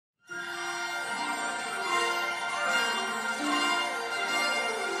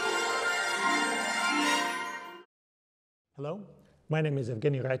Hello, my name is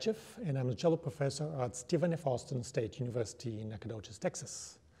Evgeni Raychev, and I'm a cello professor at Stephen F. Austin State University in Nacogdoches,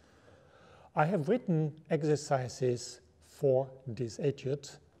 Texas. I have written exercises for this etude.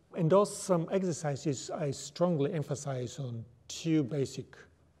 In those exercises, I strongly emphasize on two basic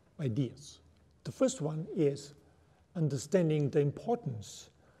ideas. The first one is understanding the importance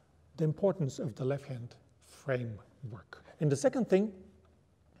of the left-hand framework. And the second thing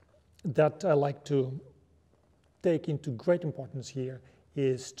that I like to take into great importance here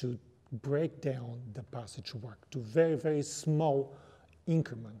is to break down the passage work to very, very small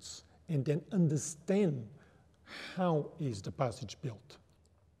increments and then understand how is the passage built.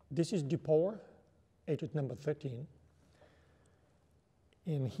 This is Duport Etude number 13.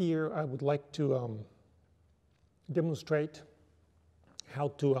 And here I would like to demonstrate how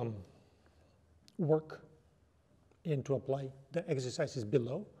to work and to apply the exercises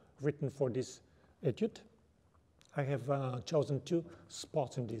below written for this etude. I have chosen two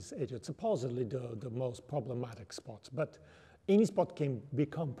spots in this etude, supposedly the most problematic spots, but any spot can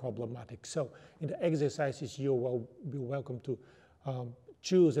become problematic. So in the exercises, you will be welcome to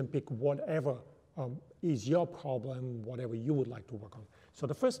choose and pick whatever is your problem, whatever you would like to work on. So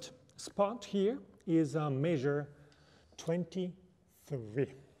the first spot here is measure 23.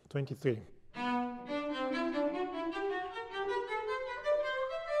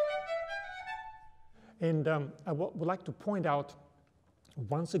 And I would like to point out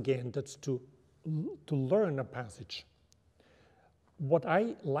once again that's to learn a passage. What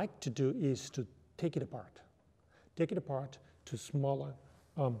I like to do is to take it apart to smaller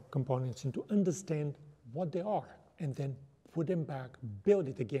components and to understand what they are and then put them back, build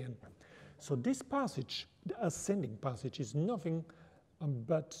it again. So this passage, the ascending passage, is nothing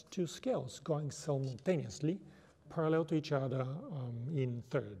but two scales going simultaneously parallel to each other in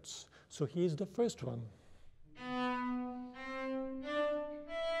thirds. So here's the first one.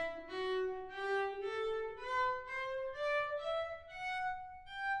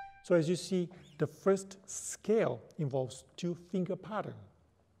 So as you see, the first scale involves two-finger pattern.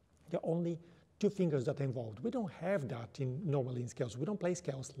 There are only two fingers that are involved. We don't have that normally in scales. We don't play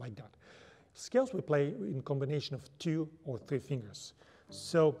scales like that. Scales we play in combination of 2 or 3 fingers.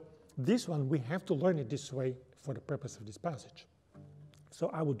 So this one, we have to learn it this way for the purpose of this passage. So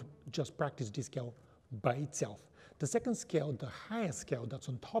I would just practice this scale by itself. The second scale, the highest scale that's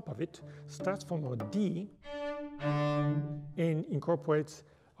on top of it, starts from a D and incorporates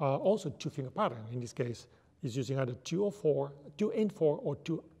also two-finger pattern. In this case, is using either 2 and 4, or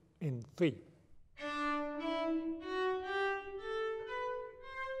 2 and 3.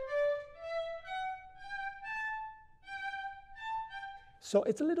 So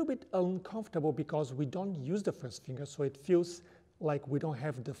it's a little bit uncomfortable because we don't use the first finger, so it feels like we don't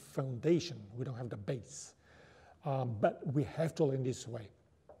have the foundation, we don't have the base. But we have to learn this way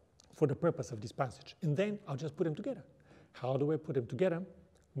for the purpose of this passage. And then I'll just put them together. How do I put them together?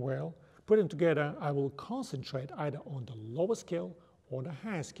 Well, put them together, I will concentrate either on the lower scale or the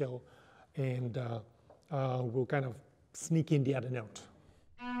higher scale, and we'll kind of sneak in the other note.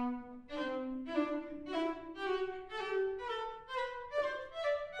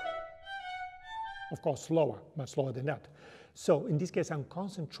 Of course, slower, much slower than that. So in this case, I'm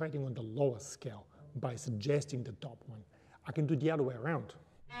concentrating on the lower scale by suggesting the top one. I can do the other way around.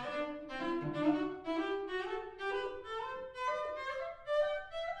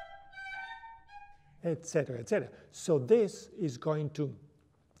 Etc., etc. So this is going to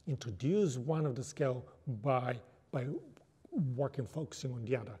introduce one of the scale by focusing on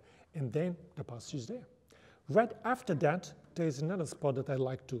the other. And then the passage is there. Right after that, there is another spot that I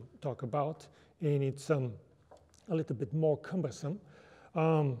like to talk about, and it's a little bit more cumbersome.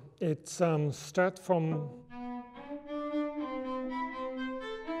 It starts from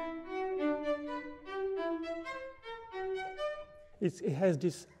it has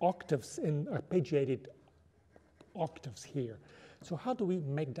these octaves and arpeggiated octaves here. So how do we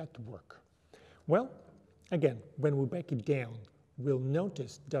make that work? Well, again, when we break it down, we'll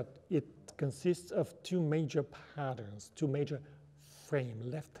notice that it consists of two major patterns, two major frame,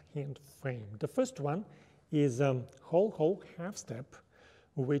 left-hand frame. The first one is whole half step,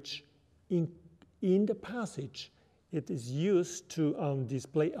 which in the passage, it is used to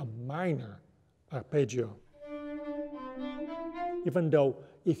display a minor arpeggio. Even though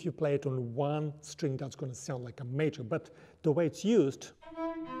if you play it on one string, that's going to sound like a major, but the way it's used,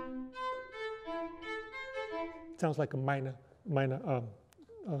 it sounds like a minor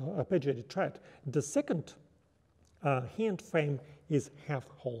arpeggiated thread. The second hand frame is half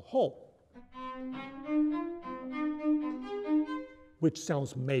whole, which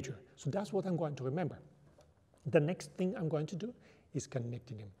sounds major. So that's what I'm going to remember. The next thing I'm going to do is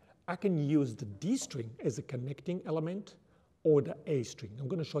connecting them. I can use the D string as a connecting element or the A string. I'm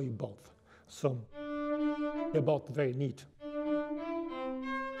going to show you both. So they're both very neat.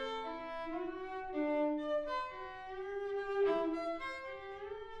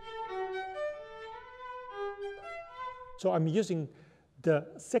 So I'm using the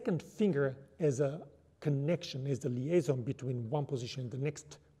second finger as a connection, as the liaison between one position and the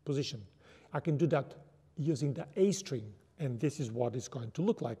next position. I can do that using the A string, and this is what it's going to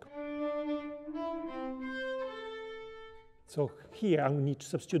look like. So here I need to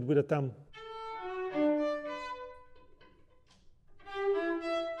substitute with a thumb.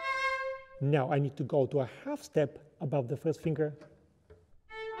 Now I need to go to a half step above the first finger,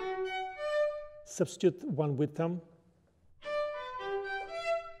 substitute one with thumb,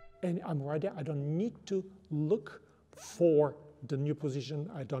 and I'm right there. I don't need to look for the new position.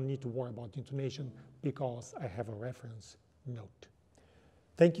 I don't need to worry about intonation because I have a reference note.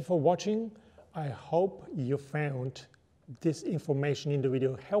 Thank you for watching. I hope you found this information in the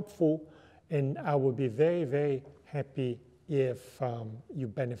video helpful, and I will be very, very happy if you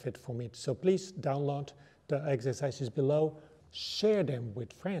benefit from it. So please download the exercises below, share them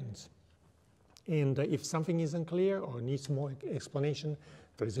with friends. And if something is unclear or needs more explanation,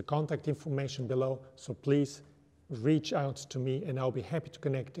 there is a contact information below, so please reach out to me and I'll be happy to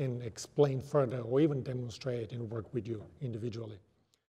connect and explain further or even demonstrate and work with you individually.